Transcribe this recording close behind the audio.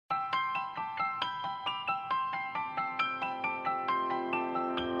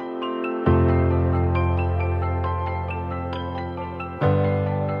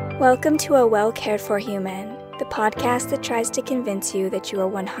Welcome to A Well Cared For Human, the podcast that tries to convince you that you are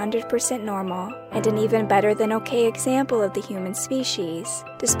 100% normal and an even better than okay example of the human species,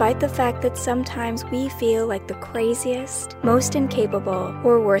 despite the fact that sometimes we feel like the craziest, most incapable,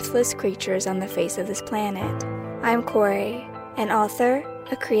 or worthless creatures on the face of this planet. I'm Corey, an author,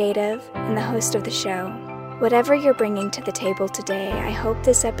 a creative, and the host of the show. Whatever you're bringing to the table today, I hope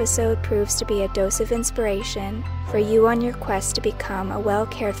this episode proves to be a dose of inspiration for you on your quest to become a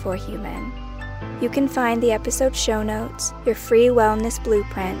well-cared-for human. You can find the episode show notes, your free wellness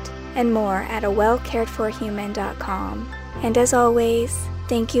blueprint, and more at awellcaredforhuman.com. And as always,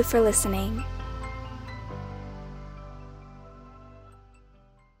 thank you for listening.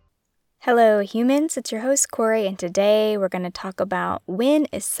 Hello humans, it's your host Corey, and today we're going to talk about when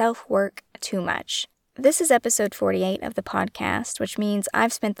is self-work too much? This is episode 48 of the podcast, which means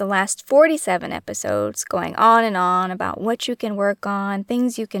I've spent the last 47 episodes going on and on about what you can work on,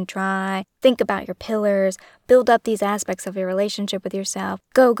 things you can try, think about your pillars, build up these aspects of your relationship with yourself,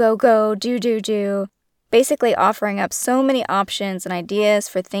 go, go, go, do. Basically offering up so many options and ideas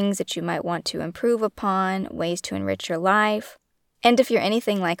for things that you might want to improve upon, ways to enrich your life. And if you're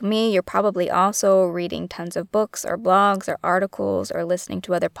anything like me, you're probably also reading tons of books or blogs or articles or listening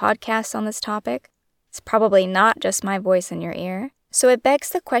to other podcasts on this topic. It's probably not just my voice in your ear. So it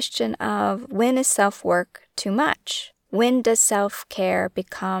begs the question of when is self-work too much? When does self-care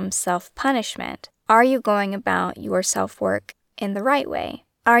become self-punishment? Are you going about your self-work in the right way?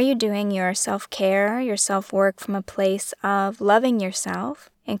 Are you doing your self-care, your self-work from a place of loving yourself,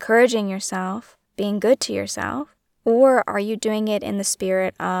 encouraging yourself, being good to yourself? Or are you doing it in the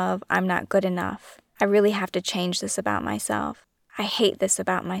spirit of, I'm not good enough, I really have to change this about myself, I hate this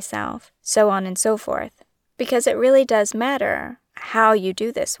about myself, so on and so forth? Because it really does matter how you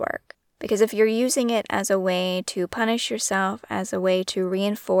do this work. Because if you're using it as a way to punish yourself, as a way to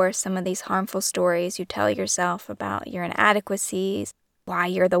reinforce some of these harmful stories you tell yourself about your inadequacies, why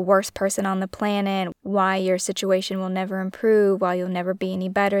you're the worst person on the planet, why your situation will never improve, why you'll never be any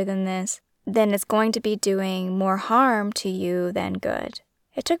better than this, then it's going to be doing more harm to you than good.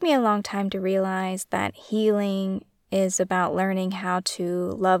 It took me a long time to realize that healing is about learning how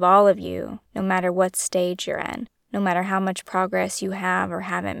to love all of you, no matter what stage you're in, no matter how much progress you have or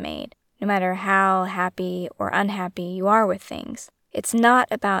haven't made, no matter how happy or unhappy you are with things. It's not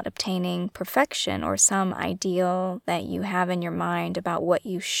about obtaining perfection or some ideal that you have in your mind about what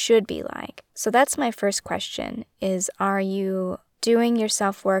you should be like. So that's my first question, is are you doing your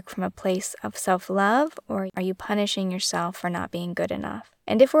self-work from a place of self-love, or are you punishing yourself for not being good enough?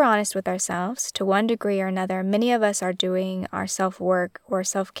 And if we're honest with ourselves, to one degree or another, many of us are doing our self-work or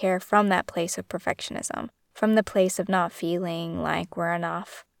self-care from that place of perfectionism, from the place of not feeling like we're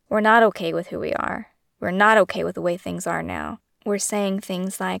enough. We're not okay with who we are. We're not okay with the way things are now. We're saying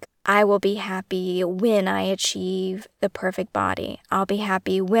things like, I will be happy when I achieve the perfect body. I'll be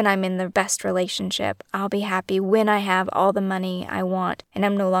happy when I'm in the best relationship. I'll be happy when I have all the money I want and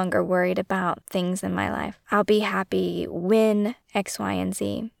I'm no longer worried about things in my life. I'll be happy when X, Y, and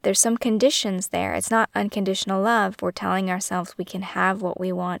Z. There's some conditions there. It's not unconditional love. We're telling ourselves we can have what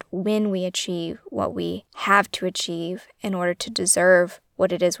we want when we achieve what we have to achieve in order to deserve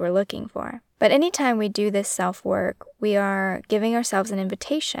what it is we're looking for. But anytime we do this self-work, we are giving ourselves an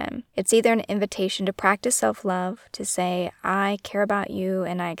invitation. It's either an invitation to practice self-love, to say, I care about you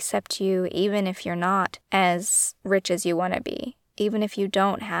and I accept you even if you're not as rich as you want to be, even if you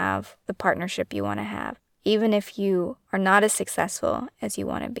don't have the partnership you want to have, even if you are not as successful as you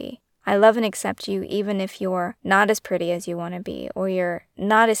want to be. I love and accept you even if you're not as pretty as you want to be, or you're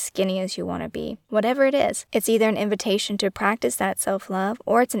not as skinny as you want to be. Whatever it is, it's either an invitation to practice that self-love,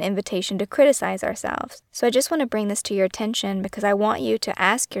 or it's an invitation to criticize ourselves. So I just want to bring this to your attention because I want you to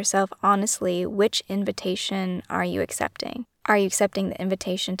ask yourself honestly, which invitation are you accepting? Are you accepting the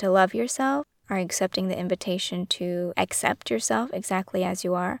invitation to love yourself? Are you accepting the invitation to accept yourself exactly as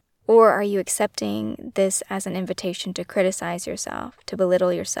you are? Or are you accepting this as an invitation to criticize yourself, to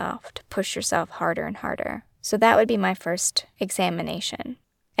belittle yourself, to push yourself harder and harder? So that would be my first examination.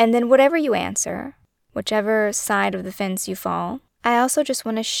 And then whatever you answer, whichever side of the fence you fall, I also just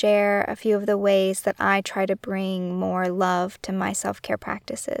want to share a few of the ways that I try to bring more love to my self-care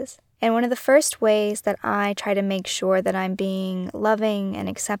practices. And one of the first ways that I try to make sure that I'm being loving and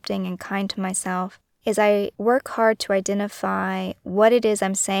accepting and kind to myself is I work hard to identify what it is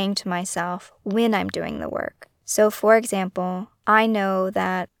I'm saying to myself when I'm doing the work. So, for example, I know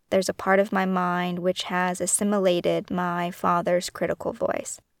that there's a part of my mind which has assimilated my father's critical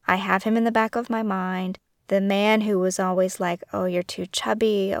voice. I have him in the back of my mind, the man who was always like, oh, you're too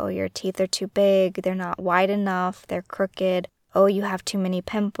chubby, oh, your teeth are too big, they're not wide enough, they're crooked, oh, you have too many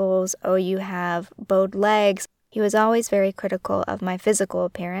pimples, oh, you have bowed legs. He was always very critical of my physical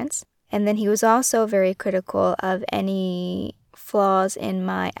appearance. And then he was also very critical of any flaws in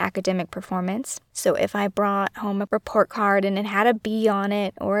my academic performance. So if I brought home a report card and it had a B on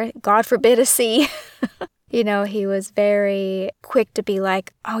it, or God forbid a C, he was very quick to be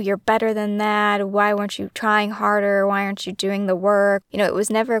like, oh, you're better than that. Why weren't you trying harder? Why aren't you doing the work? It was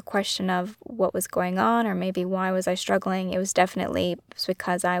never a question of what was going on or maybe why was I struggling. It was definitely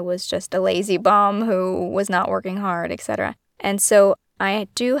because I was just a lazy bum who was not working hard, etc. And so I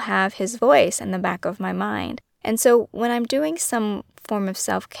do have his voice in the back of my mind. And so when I'm doing some form of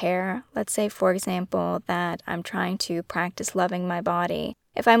self-care, let's say, for example, that I'm trying to practice loving my body,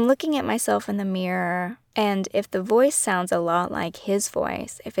 if I'm looking at myself in the mirror and if the voice sounds a lot like his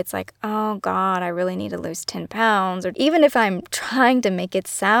voice, if it's like, oh God, I really need to lose 10 pounds, or even if I'm trying to make it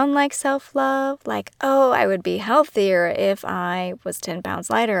sound like self-love, like, oh, I would be healthier if I was 10 pounds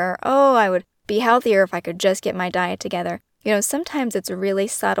lighter, or oh, I would be healthier if I could just get my diet together. Sometimes it's really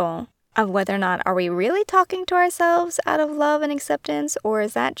subtle of whether or not are we really talking to ourselves out of love and acceptance, or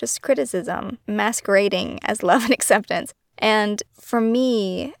is that just criticism masquerading as love and acceptance? And for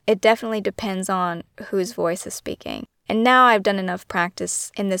me, it definitely depends on whose voice is speaking. And now I've done enough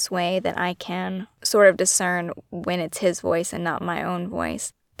practice in this way that I can sort of discern when it's his voice and not my own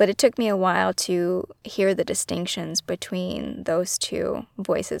voice. But it took me a while to hear the distinctions between those two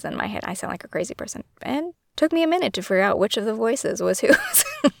voices in my head. I sound like a crazy person. And it took me a minute to figure out which of the voices was whose.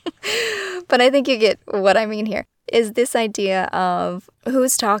 But I think you get what I mean here, is this idea of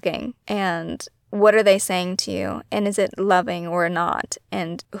who's talking and what are they saying to you, and is it loving or not,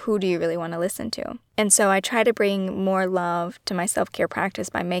 and who do you really want to listen to? And so I try to bring more love to my self-care practice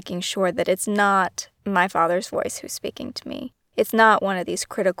by making sure that it's not my father's voice who's speaking to me. It's not one of these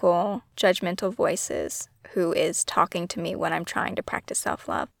critical, judgmental voices who is talking to me when I'm trying to practice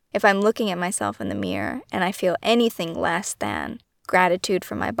self-love. If I'm looking at myself in the mirror and I feel anything less than gratitude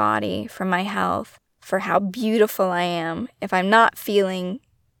for my body, for my health, for how beautiful I am, if I'm not feeling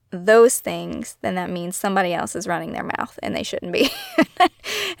those things, then that means somebody else is running their mouth and they shouldn't be.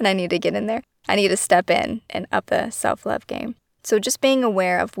 And I need to get in there. I need to step in and up the self-love game. So just being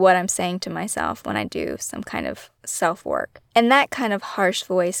aware of what I'm saying to myself when I do some kind of self-work. And that kind of harsh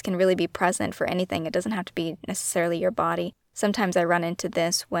voice can really be present for anything. It doesn't have to be necessarily your body. Sometimes I run into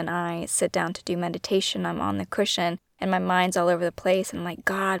this when I sit down to do meditation. I'm on the cushion and my mind's all over the place. And I'm like,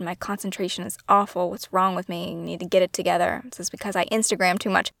 God, my concentration is awful. What's wrong with me? I need to get it together. It's just because I Instagram too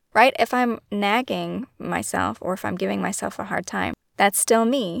much, right? If I'm nagging myself or if I'm giving myself a hard time, that's still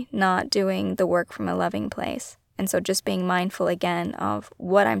me not doing the work from a loving place. And so just being mindful again of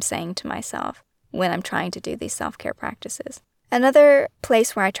what I'm saying to myself when I'm trying to do these self-care practices. Another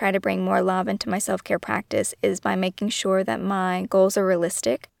place where I try to bring more love into my self-care practice is by making sure that my goals are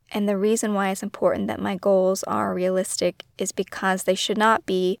realistic. And the reason why it's important that my goals are realistic is because they should not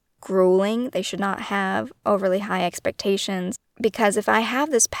be grueling. They should not have overly high expectations. Because if I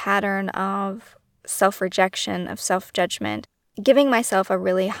have this pattern of self-rejection, of self-judgment, giving myself a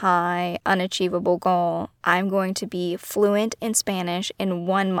really high, unachievable goal, I'm going to be fluent in Spanish in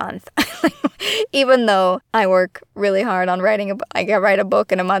 1 month. Even though I work really hard on writing I write a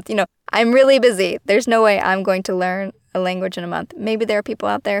book in a month, I'm really busy. There's no way I'm going to learn a language in a month. Maybe there are people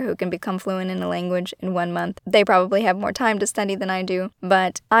out there who can become fluent in a language in 1 month. They probably have more time to study than I do,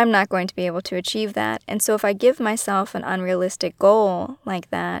 but I'm not going to be able to achieve that. And so if I give myself an unrealistic goal like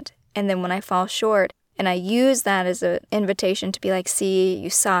that, and then when I fall short, and I use that as an invitation to be like, see, you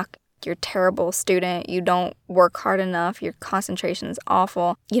suck. You're a terrible student. You don't work hard enough. Your concentration is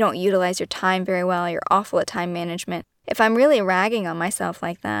awful. You don't utilize your time very well. You're awful at time management. If I'm really ragging on myself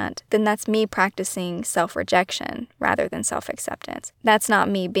like that, then that's me practicing self-rejection rather than self-acceptance. That's not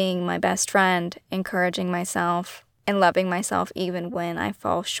me being my best friend, encouraging myself and loving myself even when I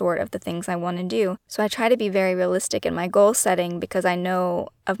fall short of the things I want to do. So I try to be very realistic in my goal setting because I know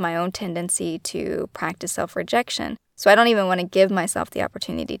of my own tendency to practice self-rejection. So I don't even want to give myself the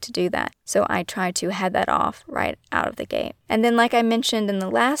opportunity to do that. So I try to head that off right out of the gate. And then like I mentioned in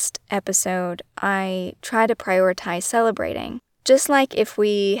the last episode, I try to prioritize celebrating. Just like if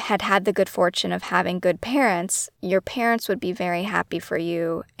we had had the good fortune of having good parents, your parents would be very happy for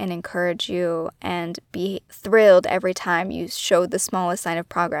you and encourage you and be thrilled every time you showed the smallest sign of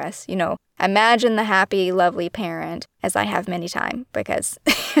progress. Imagine the happy, lovely parent, as I have many times, because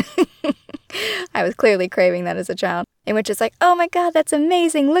I was clearly craving that as a child, in which it's like, oh my God, that's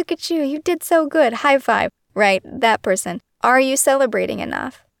amazing. Look at you. You did so good. High five. Right? That person. Are you celebrating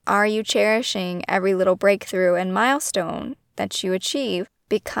enough? Are you cherishing every little breakthrough and milestone that you achieve?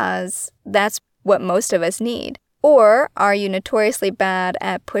 Because that's what most of us need. Or are you notoriously bad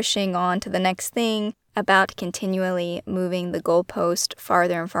at pushing on to the next thing, about continually moving the goalpost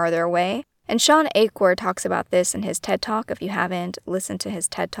farther and farther away? And Shawn Achor talks about this in his TED Talk. If you haven't listened to his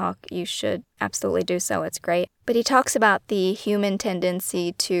TED Talk, you should absolutely do so. It's great. But he talks about the human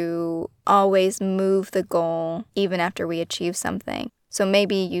tendency to always move the goal even after we achieve something. So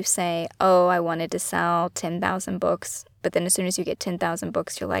maybe you say, oh, I wanted to sell 10,000 books. But then as soon as you get 10,000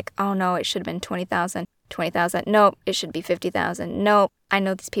 books, you're like, oh no, it should have been 20,000. 20,000. Nope, it should be 50,000. Nope, I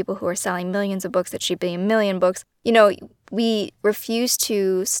know these people who are selling millions of books that should be a million books. We refuse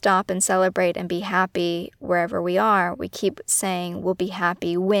to stop and celebrate and be happy wherever we are. We keep saying we'll be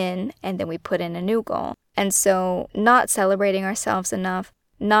happy when, and then we put in a new goal. And so not celebrating ourselves enough,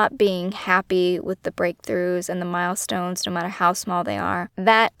 not being happy with the breakthroughs and the milestones, no matter how small they are,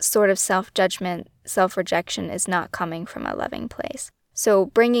 that sort of self-judgment, self-rejection is not coming from a loving place. So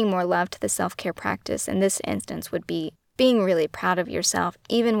bringing more love to the self-care practice in this instance would be being really proud of yourself,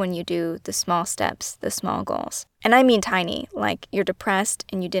 even when you do the small steps, the small goals. And I mean tiny, like you're depressed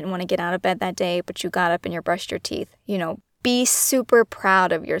and you didn't want to get out of bed that day, but you got up and you brushed your teeth. Be super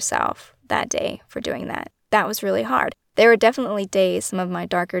proud of yourself that day for doing that. That was really hard. There were definitely days, some of my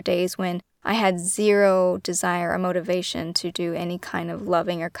darker days, when I had zero desire or motivation to do any kind of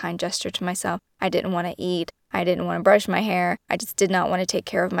loving or kind gesture to myself. I didn't want to eat. I didn't want to brush my hair. I just did not want to take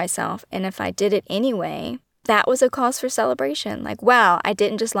care of myself. And if I did it anyway, that was a cause for celebration. Like, wow, I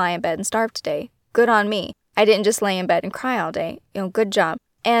didn't just lie in bed and starve today. Good on me. I didn't just lay in bed and cry all day. Good job.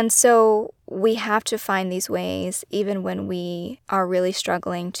 And so we have to find these ways, even when we are really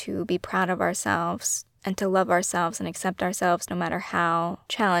struggling, to be proud of ourselves and to love ourselves and accept ourselves, no matter how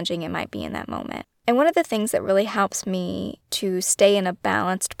challenging it might be in that moment. And one of the things that really helps me to stay in a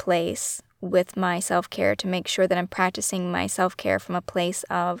balanced place with my self-care, to make sure that I'm practicing my self-care from a place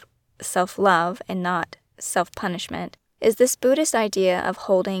of self-love and not self-punishment, is this Buddhist idea of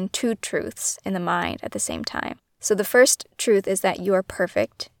holding two truths in the mind at the same time. So the first truth is that you are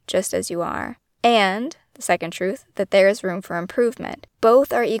perfect just as you are. And the second truth, that there is room for improvement.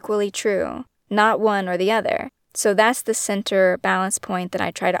 Both are equally true, not one or the other. So that's the center balance point that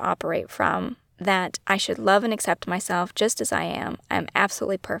I try to operate from, that I should love and accept myself just as I am. I'm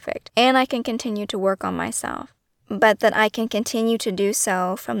absolutely perfect. And I can continue to work on myself. But that I can continue to do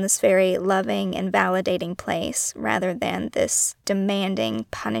so from this very loving and validating place rather than this demanding,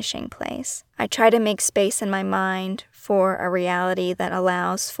 punishing place. I try to make space in my mind for a reality that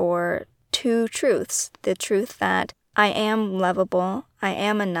allows for two truths. The truth that I am lovable, I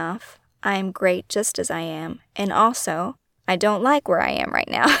am enough, I am great just as I am, and also, I don't like where I am right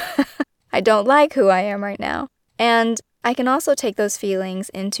now. I don't like who I am right now. And I can also take those feelings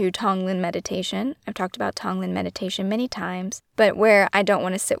into Tonglen meditation. I've talked about Tonglen meditation many times, but where I don't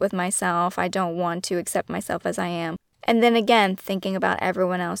want to sit with myself, I don't want to accept myself as I am. And then again, thinking about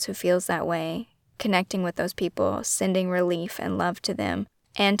everyone else who feels that way, connecting with those people, sending relief and love to them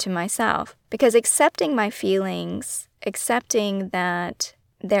and to myself. Because accepting my feelings, accepting that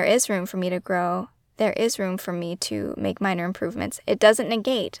there is room for me to grow, there is room for me to make minor improvements. It doesn't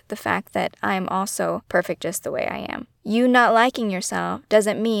negate the fact that I'm also perfect just the way I am. You not liking yourself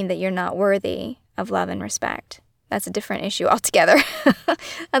doesn't mean that you're not worthy of love and respect. That's a different issue altogether.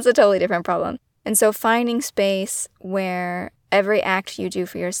 That's a totally different problem. And so finding space where every act you do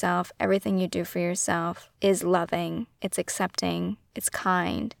for yourself, everything you do for yourself is loving, it's accepting, it's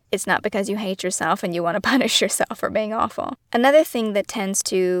kind. It's not because you hate yourself and you want to punish yourself for being awful. Another thing that tends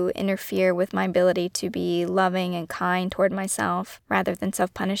to interfere with my ability to be loving and kind toward myself rather than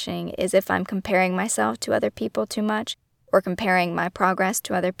self-punishing is if I'm comparing myself to other people too much, or comparing my progress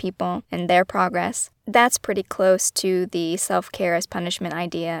to other people and their progress. That's pretty close to the self-care as punishment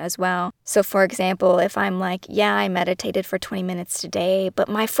idea as well. So for example, if I'm like, yeah, I meditated for 20 minutes today, but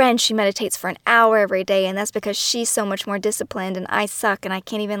my friend, she meditates for an hour every day, and that's because she's so much more disciplined and I suck and I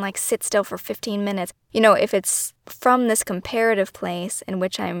can't even sit still for 15 minutes. If it's from this comparative place in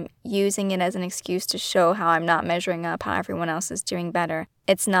which I'm using it as an excuse to show how I'm not measuring up, how everyone else is doing better,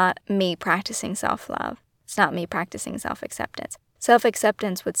 it's not me practicing self-love. It's not me practicing self-acceptance.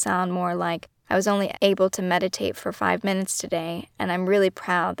 Self-acceptance would sound more like, I was only able to meditate for 5 minutes today, and I'm really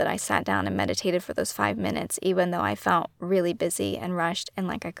proud that I sat down and meditated for those 5 minutes, even though I felt really busy and rushed and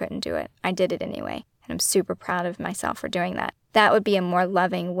like I couldn't do it. I did it anyway, and I'm super proud of myself for doing that. That would be a more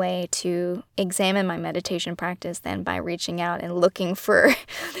loving way to examine my meditation practice than by reaching out and looking for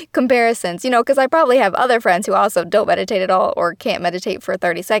comparisons, because I probably have other friends who also don't meditate at all or can't meditate for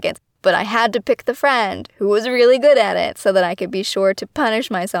 30 seconds. but I had to pick the friend who was really good at it so that I could be sure to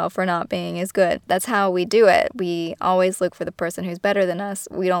punish myself for not being as good. That's how we do it. We always look for the person who's better than us.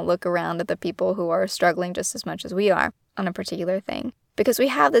 We don't look around at the people who are struggling just as much as we are on a particular thing. Because we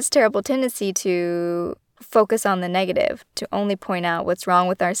have this terrible tendency to focus on the negative, to only point out what's wrong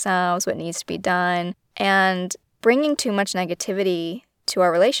with ourselves, what needs to be done, and bringing too much negativity to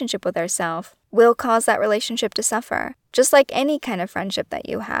our relationship with ourselves will cause that relationship to suffer. Just like any kind of friendship that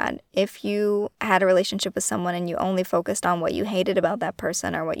you had. If you had a relationship with someone and you only focused on what you hated about that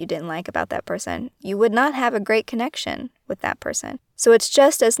person or what you didn't like about that person, you would not have a great connection with that person. So it's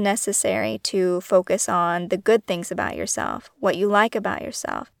just as necessary to focus on the good things about yourself, what you like about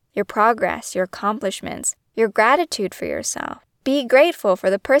yourself, your progress, your accomplishments, your gratitude for yourself. Be grateful for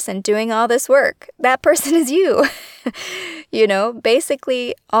the person doing all this work. That person is you.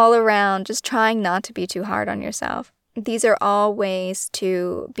 Basically all around, just trying not to be too hard on yourself. These are all ways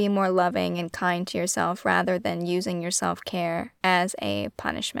to be more loving and kind to yourself rather than using your self-care as a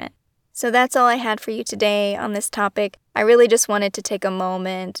punishment. So that's all I had for you today on this topic. I really just wanted to take a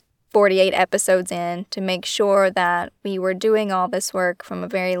moment, 48 episodes in, to make sure that we were doing all this work from a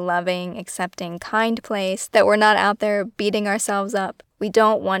very loving, accepting, kind place, that we're not out there beating ourselves up. We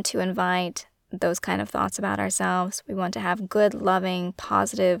don't want to invite those kind of thoughts about ourselves. We want to have good, loving,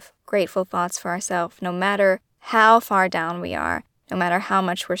 positive, grateful thoughts for ourselves, no matter how far down we are, no matter how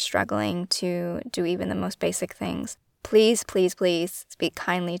much we're struggling to do even the most basic things. Please, please, please speak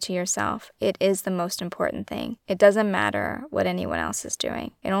kindly to yourself. It is the most important thing. It doesn't matter what anyone else is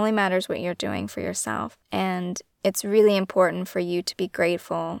doing. It only matters what you're doing for yourself. And it's really important for you to be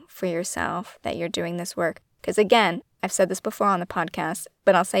grateful for yourself that you're doing this work. Because again, I've said this before on the podcast,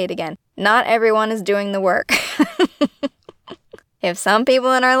 but I'll say it again. Not everyone is doing the work. If some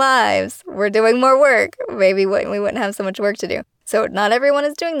people in our lives were doing more work, maybe we wouldn't have so much work to do. So not everyone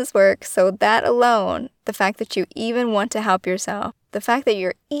is doing this work. So that alone, the fact that you even want to help yourself, the fact that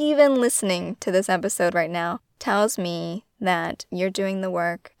you're even listening to this episode right now, tells me that you're doing the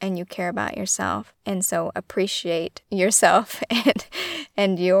work and you care about yourself. And so appreciate yourself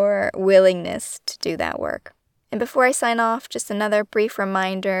and your willingness to do that work. And before I sign off, just another brief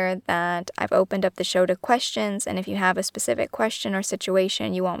reminder that I've opened up the show to questions, and if you have a specific question or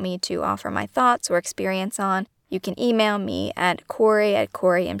situation you want me to offer my thoughts or experience on, you can email me at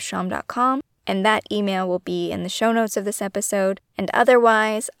corey@coreyimsham.com, and that email will be in the show notes of this episode. And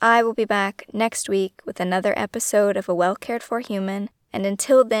otherwise, I will be back next week with another episode of A Well Cared For Human, and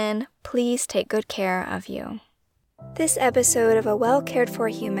until then, please take good care of you. This episode of A Well Cared For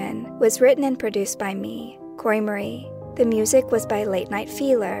Human was written and produced by me, Corey Marie. The music was by Late Night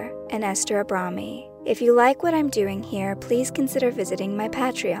Feeler and Esther Abrami. If you like what I'm doing here, please consider visiting my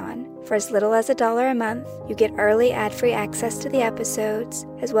Patreon. For as little as $1 a month, you get early ad-free access to the episodes,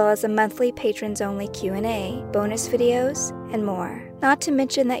 as well as a monthly patrons-only Q&A, bonus videos, and more. Not to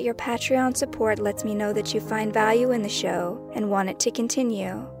mention that your Patreon support lets me know that you find value in the show and want it to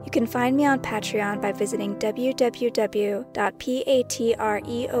continue. You can find me on Patreon by visiting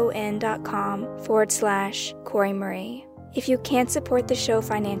www.patreon.com/Corey Marie. If you can't support the show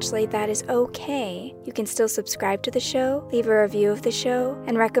financially, that is okay. You can still subscribe to the show, leave a review of the show,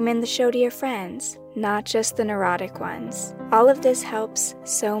 and recommend the show to your friends, not just the neurotic ones. All of this helps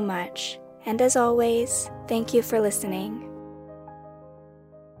so much. And as always, thank you for listening.